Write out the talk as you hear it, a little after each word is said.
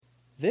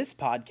This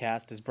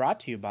podcast is brought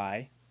to you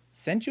by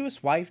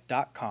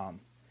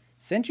sensuouswife.com.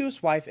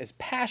 Sensuous Wife is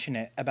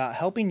passionate about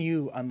helping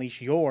you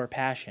unleash your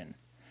passion.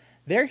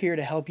 They're here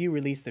to help you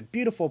release the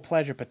beautiful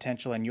pleasure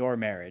potential in your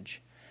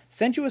marriage.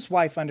 Sensuous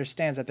Wife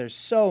understands that there's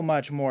so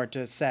much more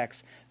to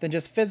sex than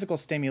just physical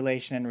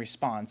stimulation and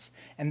response,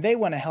 and they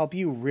want to help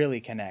you really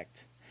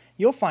connect.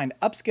 You'll find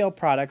upscale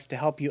products to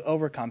help you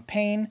overcome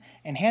pain,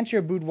 enhance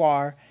your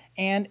boudoir,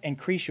 and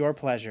increase your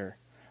pleasure.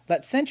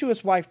 Let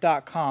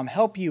sensuouswife.com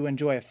help you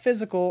enjoy a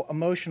physical,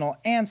 emotional,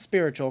 and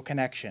spiritual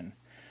connection.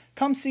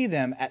 Come see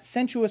them at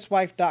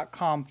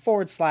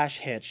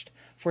sensuouswife.com/hitched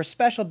for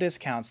special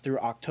discounts through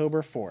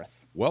October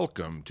 4th.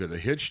 Welcome to the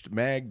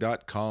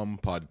HitchedMag.com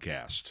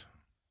podcast.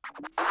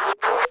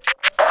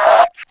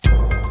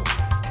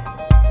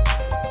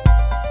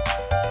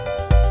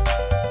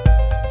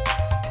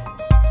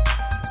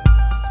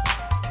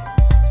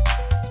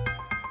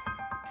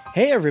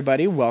 Hey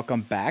everybody,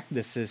 welcome back.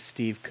 This is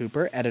Steve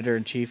Cooper,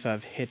 Editor-in-Chief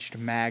of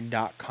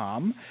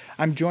HitchedMag.com.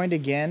 I'm joined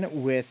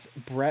again with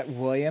Brett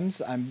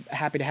Williams. I'm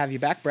happy to have you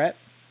back, Brett.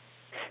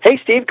 Hey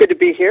Steve, good to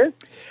be here.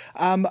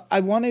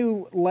 I want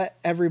to let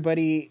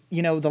everybody,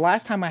 the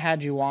last time I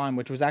had you on,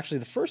 which was actually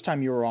the first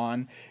time you were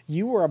on,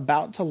 you were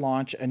about to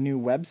launch a new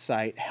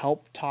website,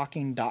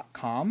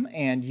 helptalking.com,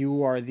 and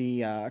you are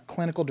the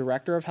clinical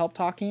director of Help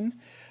Talking.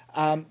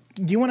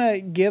 Do you want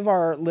to give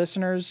our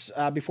listeners,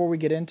 before we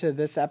get into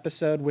this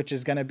episode, which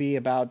is going to be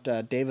about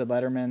David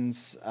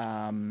Letterman's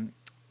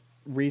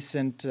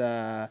recent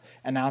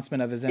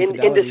announcement of his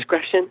infidelity?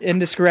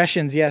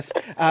 Indiscretions, yes.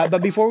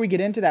 But before we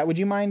get into that, would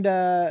you mind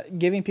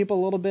giving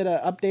people a little bit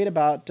of update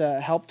about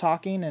Help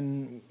Talking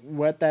and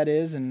what that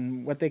is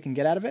and what they can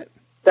get out of it?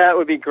 That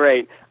would be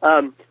great.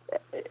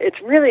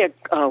 It's really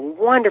a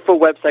wonderful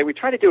website. We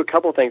try to do a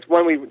couple things.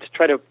 One, we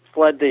try to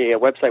flood the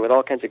website with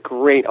all kinds of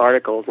great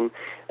articles, and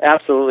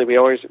absolutely, we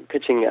always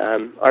pitching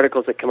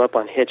articles that come up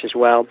on Hitch as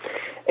well.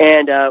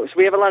 And so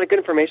we have a lot of good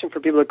information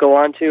for people to go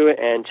on to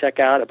and check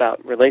out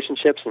about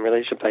relationships and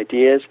relationship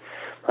ideas.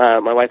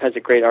 My wife has a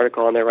great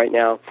article on there right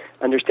now,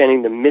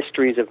 Understanding the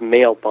Mysteries of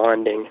Male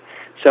Bonding.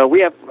 So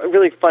we have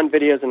really fun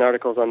videos and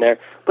articles on there.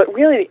 But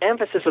really, the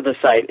emphasis of the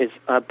site is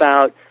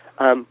about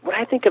what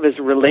I think of as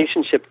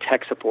relationship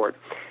tech support.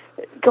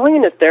 Going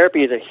into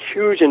therapy is a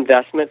huge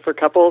investment for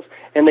couples,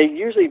 and they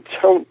usually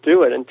don't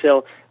do it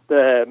until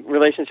the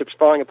relationship's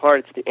falling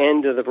apart. It's the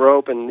end of the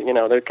rope, and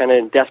they're kind of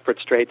in desperate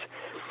straits.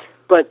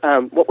 But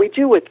what we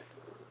do with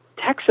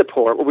tech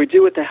support, what we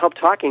do with the Help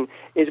Talking,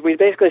 is we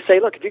basically say,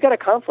 look, if you got a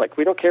conflict,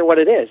 we don't care what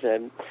it is,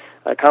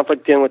 a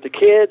conflict dealing with the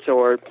kids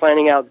or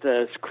planning out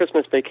the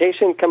Christmas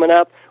vacation coming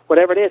up,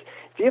 whatever it is.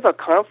 If you have a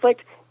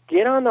conflict,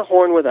 get on the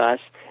horn with us,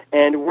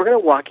 and we're going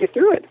to walk you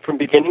through it from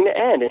beginning to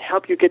end and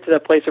help you get to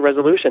that place of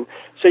resolution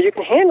so you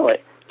can handle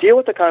it, deal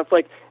with the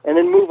conflict, and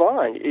then move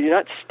on. You're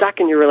not stuck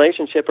in your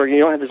relationship or you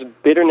don't have this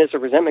bitterness or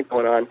resentment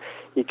going on.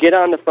 You get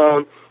on the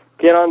phone,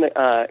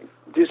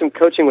 do some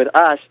coaching with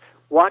us,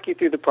 walk you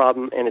through the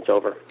problem, and it's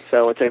over.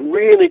 So it's a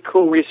really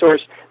cool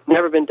resource,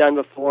 never been done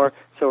before,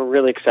 so we're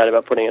really excited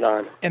about putting it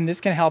on. And this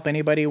can help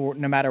anybody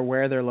no matter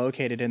where they're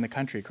located in the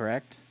country,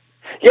 correct?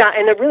 Yeah,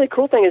 and the really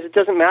cool thing is it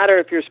doesn't matter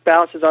if your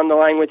spouse is on the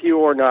line with you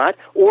or not,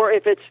 or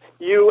if it's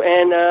you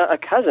and a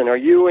cousin or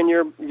you and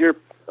your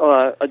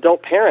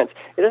adult parents.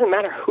 It doesn't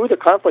matter who the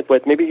conflict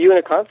with. Maybe you and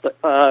a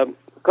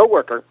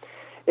coworker.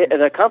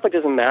 The conflict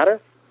doesn't matter.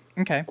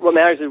 Okay. What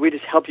matters is we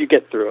just help you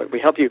get through it. We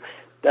help you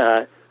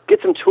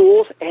get some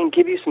tools and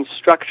give you some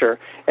structure.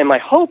 And my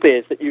hope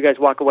is that you guys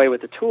walk away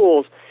with the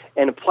tools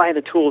and apply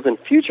the tools in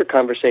future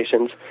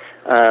conversations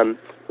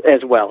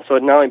as well. So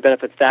it not only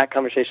benefits that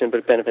conversation, but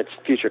it benefits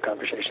future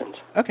conversations.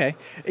 Okay.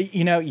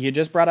 You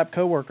just brought up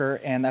coworker,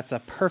 and that's a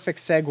perfect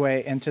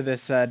segue into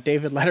this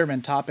David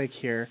Letterman topic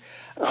here.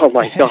 Oh,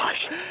 my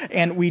gosh.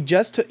 And we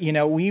just,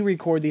 we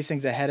record these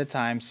things ahead of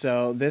time,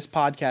 so this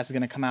podcast is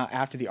going to come out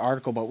after the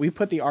article, but we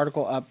put the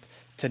article up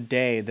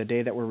today, the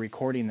day that we're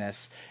recording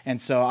this.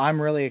 And so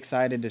I'm really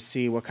excited to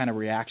see what kind of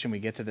reaction we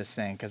get to this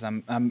thing, because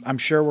I'm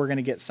sure we're going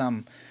to get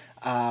some.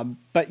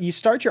 But you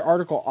start your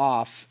article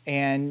off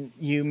and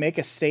you make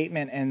a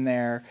statement in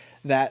there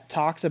that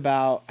talks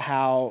about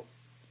how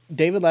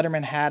David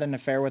Letterman had an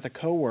affair with a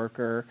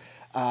coworker,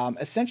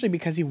 essentially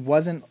because he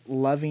wasn't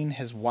loving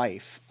his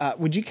wife.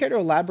 Would you care to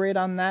elaborate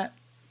on that?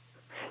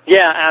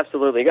 Yeah,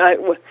 absolutely.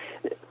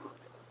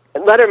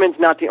 Letterman's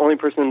not the only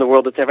person in the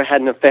world that's ever had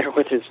an affair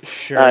with his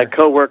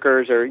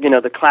coworkers, or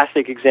the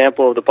classic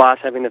example of the boss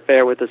having an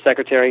affair with the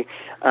secretary.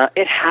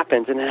 It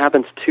happens, and it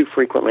happens too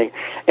frequently.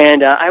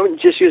 And I was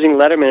just using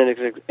Letterman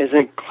as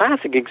a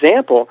classic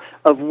example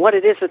of what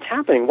it is that's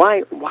happening.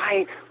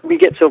 Why we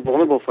get so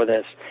vulnerable for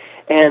this.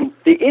 And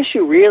the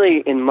issue,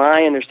 really, in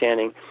my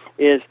understanding,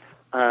 is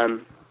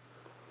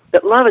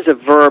that love is a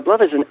verb,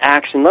 love is an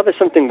action, love is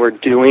something we're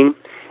doing,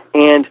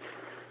 and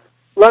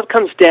love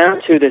comes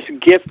down to this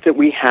gift that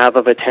we have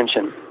of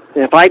attention.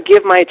 And if I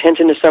give my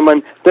attention to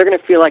someone, they're going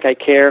to feel like I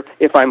care.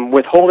 If I'm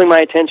withholding my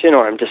attention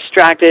or I'm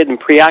distracted and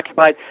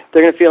preoccupied,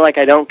 they're going to feel like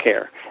I don't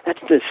care. That's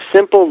the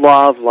simple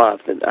law of love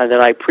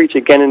that I preach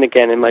again and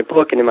again in my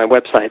book and in my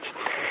websites.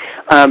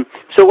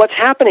 So what's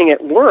happening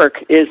at work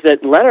is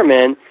that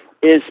Letterman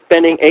is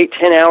spending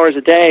 8-10 hours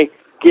a day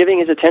giving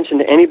his attention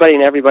to anybody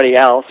and everybody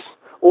else,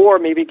 or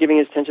maybe giving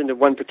his attention to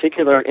one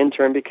particular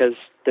intern because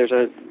there's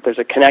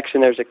a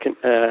connection,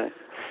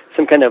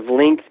 some kind of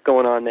link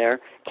going on there,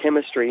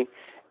 chemistry,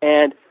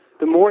 and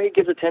the more he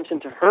gives attention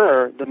to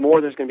her, the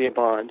more there's going to be a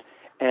bond,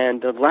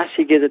 and the less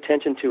he gives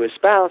attention to his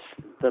spouse,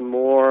 the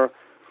more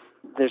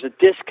there's a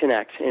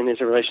disconnect in his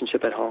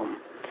relationship at home.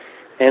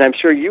 And I'm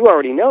sure you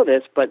already know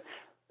this, but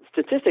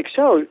statistics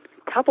show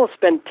couples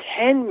spend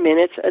 10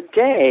 minutes a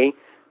day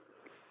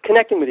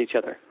connecting with each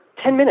other.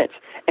 10 minutes.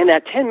 And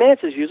that 10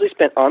 minutes is usually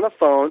spent on the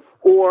phone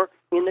or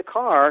in the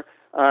car,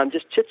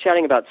 just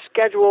chit-chatting about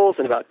schedules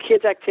and about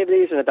kids'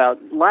 activities and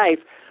about life,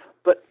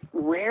 but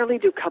rarely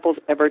do couples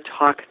ever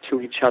talk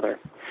to each other.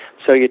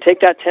 So you take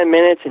that 10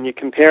 minutes and you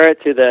compare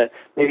it to the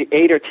maybe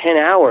 8 or 10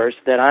 hours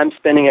that I'm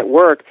spending at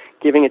work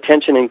giving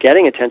attention and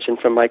getting attention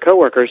from my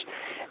coworkers,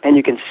 and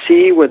you can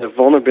see where the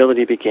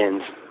vulnerability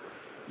begins.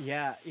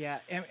 Yeah.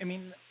 I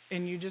mean,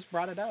 and you just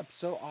brought it up.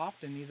 So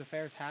often these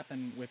affairs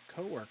happen with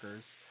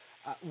coworkers.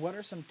 What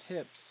are some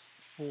tips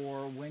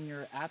for when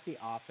you're at the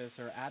office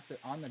or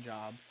on the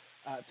job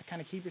to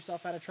kind of keep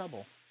yourself out of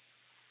trouble?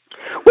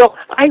 Well,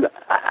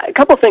 a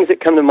couple of things that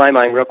come to my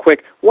mind real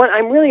quick. One,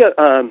 I'm really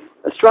a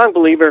strong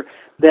believer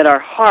that our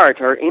heart,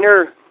 our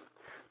inner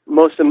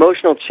most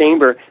emotional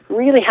chamber,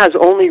 really has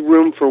only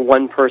room for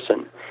one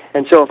person.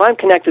 And so if I'm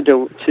connected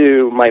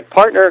to my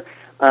partner,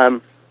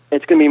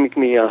 it's going to make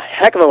me a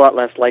heck of a lot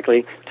less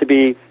likely to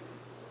be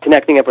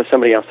connecting up with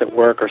somebody else at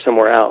work or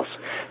somewhere else.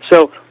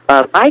 So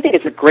I think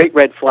it's a great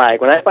red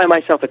flag. When I find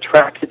myself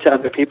attracted to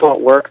other people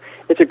at work,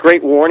 it's a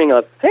great warning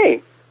of,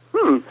 hey,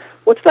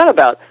 what's that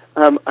about?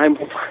 I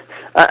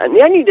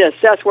need to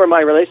assess where my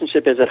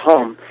relationship is at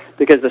home,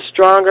 because the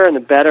stronger and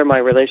the better my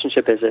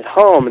relationship is at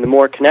home and the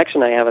more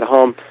connection I have at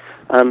home,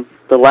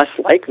 the less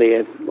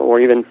likely or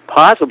even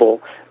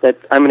possible that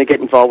I'm going to get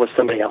involved with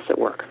somebody else at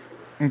work.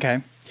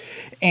 Okay.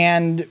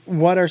 And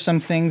what are some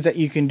things that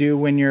you can do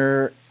when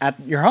you're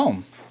at your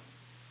home?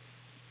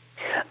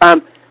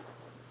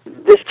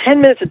 This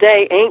 10 minutes a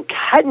day ain't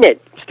cutting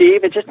it,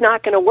 Steve. It's just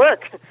not going to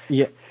work.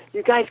 Yeah.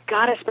 You guys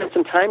got to spend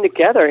some time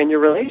together in your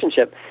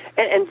relationship.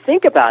 And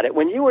think about it.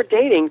 When you were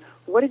dating,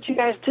 what did you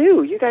guys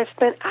do? You guys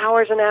spent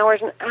hours and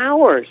hours and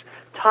hours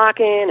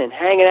talking and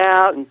hanging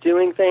out and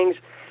doing things.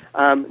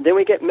 Then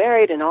we get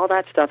married and all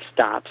that stuff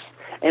stops.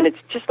 And it's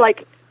just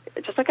like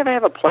if I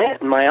have a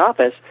plant in my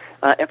office,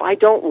 if I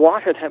don't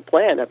water that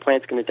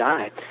plant's going to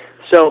die.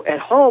 So at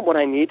home, what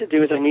I need to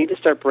do is I need to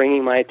start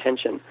bringing my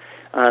attention.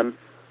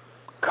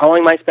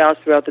 Calling my spouse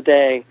throughout the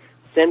day,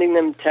 sending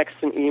them texts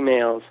and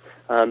emails,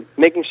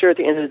 making sure at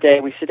the end of the day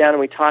we sit down and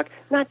we talk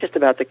not just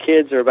about the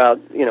kids or about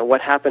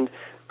what happened,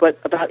 but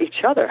about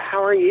each other.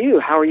 How are you?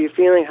 How are you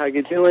feeling? How are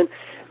you doing?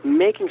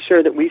 Making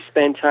sure that we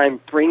spend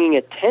time bringing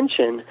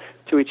attention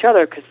to each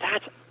other, because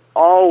that's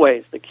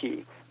always the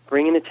key,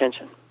 bringing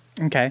attention.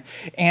 Okay.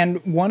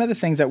 And one of the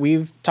things that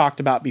we've talked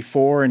about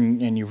before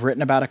and you've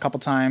written about a couple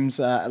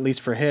times, at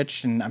least for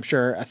Hitch, and I'm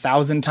sure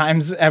 1,000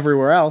 times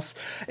everywhere else,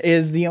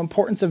 is the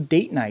importance of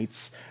date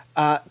nights.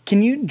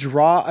 Can you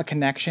draw a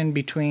connection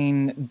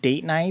between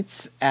date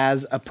nights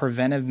as a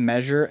preventive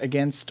measure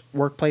against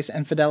workplace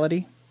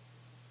infidelity?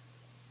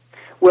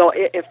 Well,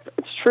 if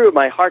it's true,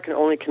 my heart can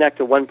only connect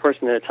to one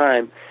person at a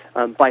time.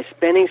 By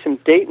spending some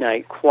date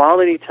night,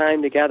 quality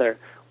time together,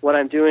 what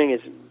I'm doing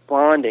is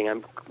bonding.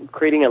 I'm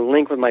creating a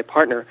link with my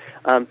partner.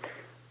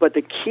 But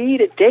the key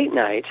to date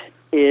night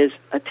is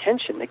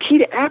attention. The key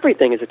to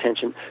everything is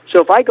attention.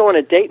 So if I go on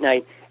a date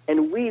night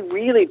and we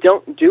really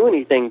don't do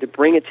anything to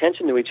bring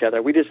attention to each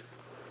other, we just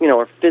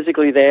are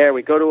physically there,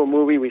 we go to a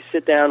movie, we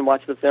sit down,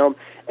 watch the film,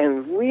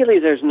 and really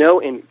there's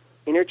no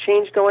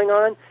interchange going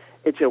on,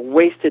 it's a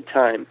wasted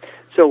time.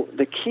 So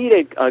the key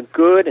to a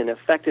good and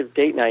effective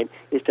date night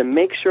is to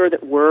make sure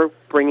that we're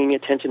bringing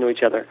attention to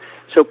each other.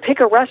 So pick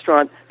a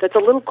restaurant that's a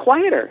little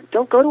quieter.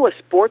 Don't go to a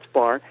sports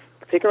bar.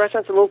 Pick a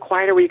restaurant that's a little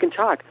quieter where you can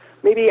talk.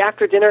 Maybe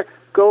after dinner,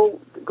 go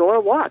on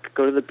a walk.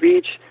 Go to the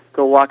beach.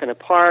 Go walk in a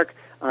park.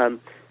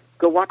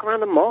 Go walk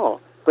around the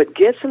mall. But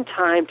give some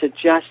time to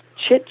just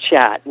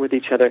chit-chat with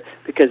each other,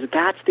 because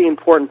that's the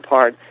important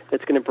part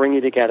that's going to bring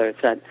you together.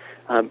 It's that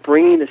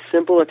bringing the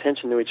simple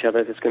attention to each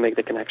other that's going to make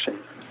the connection.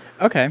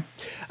 Okay.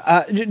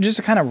 Just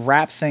to kind of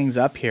wrap things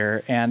up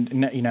here, and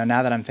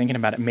now that I'm thinking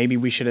about it, maybe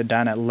we should have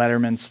done a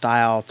Letterman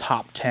style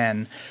top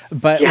 10.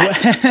 But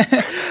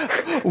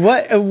yes.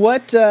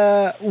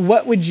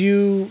 What would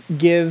you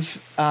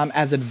give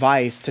as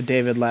advice to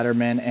David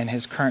Letterman and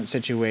his current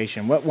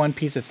situation? What one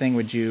piece of thing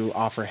would you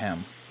offer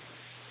him?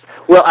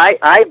 Well,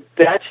 I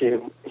bet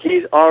you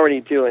he's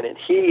already doing it.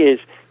 He is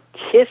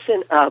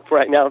kissing up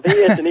right now. If he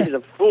isn't, he's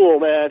a fool,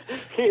 man.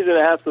 He's an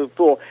absolute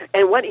fool.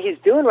 And what he's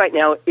doing right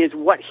now is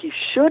what he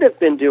should have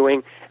been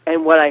doing,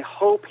 and what I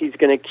hope he's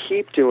going to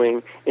keep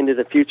doing into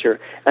the future.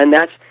 And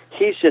that's,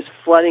 he's just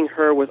flooding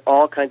her with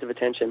all kinds of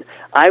attention.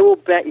 I will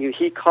bet you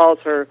he calls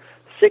her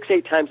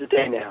 6-8 times a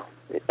day now.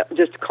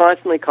 Just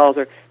constantly calls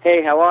her,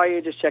 hey, how are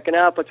you? Just checking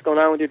out. What's going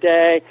on with your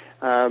day?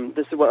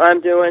 This is what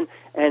I'm doing.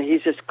 and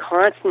he's just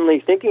constantly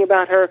thinking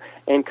about her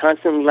and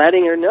constantly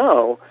letting her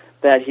know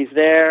that he's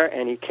there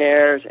and he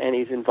cares and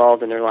he's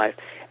involved in her life.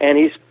 And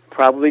he's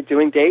probably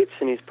doing dates,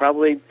 and he's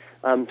probably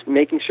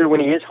making sure when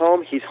he is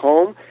home, he's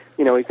home.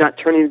 You know, he's not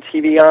turning the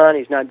TV on.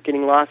 He's not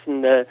getting lost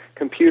in the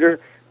computer.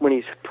 When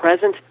he's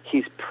present,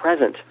 he's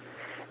present.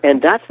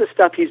 And that's the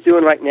stuff he's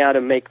doing right now to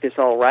make this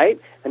all right.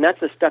 And that's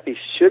the stuff he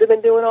should have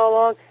been doing all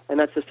along. And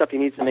that's the stuff he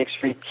needs to make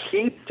sure he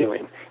keeps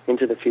doing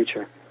into the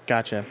future.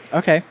 Gotcha.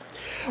 Okay.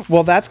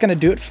 Well, that's going to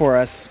do it for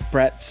us,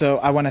 Brett. So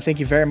I want to thank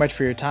you very much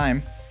for your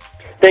time.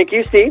 Thank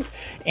you, Steve.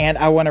 And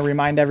I want to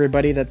remind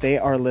everybody that they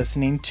are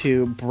listening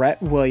to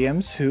Brett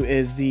Williams, who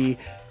is the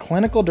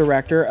clinical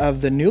director of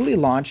the newly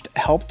launched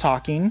Help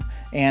Talking,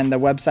 and the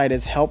website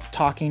is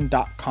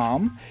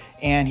helptalking.com.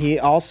 And he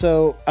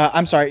also,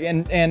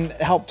 and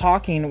Help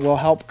Talking will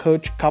help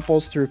coach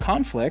couples through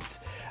conflict.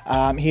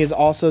 He is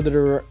also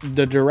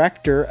the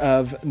director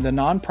of the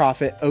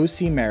nonprofit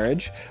OC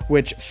Marriage,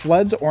 which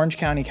floods Orange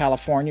County,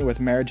 California with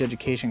marriage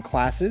education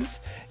classes.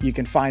 You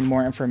can find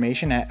more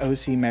information at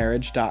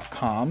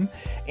ocmarriage.com.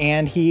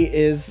 And he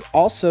is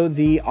also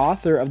the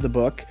author of the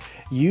book,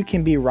 You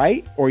Can Be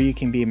Right or You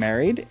Can Be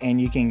Married. And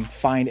you can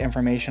find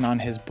information on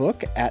his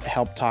book at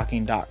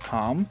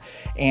helptalking.com.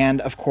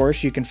 And of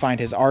course, you can find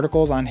his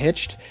articles on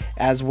Hitched,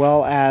 as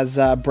well as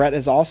Brett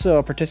is also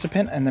a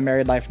participant in the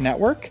Married Life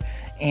Network.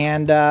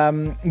 And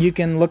you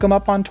can look them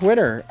up on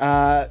Twitter.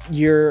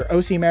 Your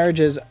OC Marriage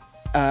is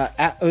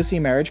at OC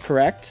Marriage,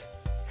 correct?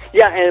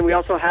 Yeah, and we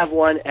also have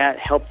one at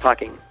Help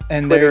Talking.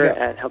 And Twitter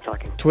at Help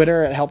Talking.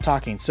 Twitter at Help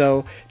Talking.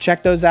 So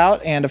check those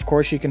out. And of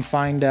course, you can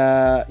find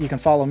you can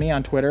follow me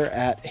on Twitter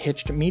at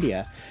Hitched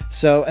Media.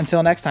 So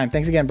until next time,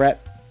 thanks again,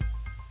 Brett.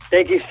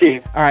 Thank you,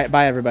 Steve. All right,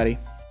 bye, everybody.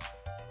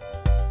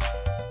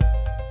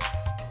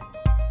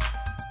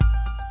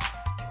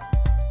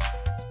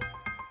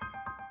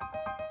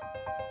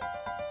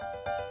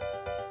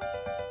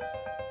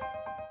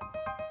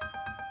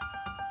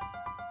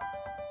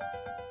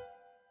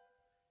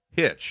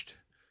 Hitched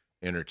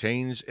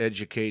entertains,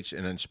 educates,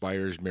 and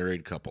inspires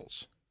married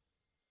couples.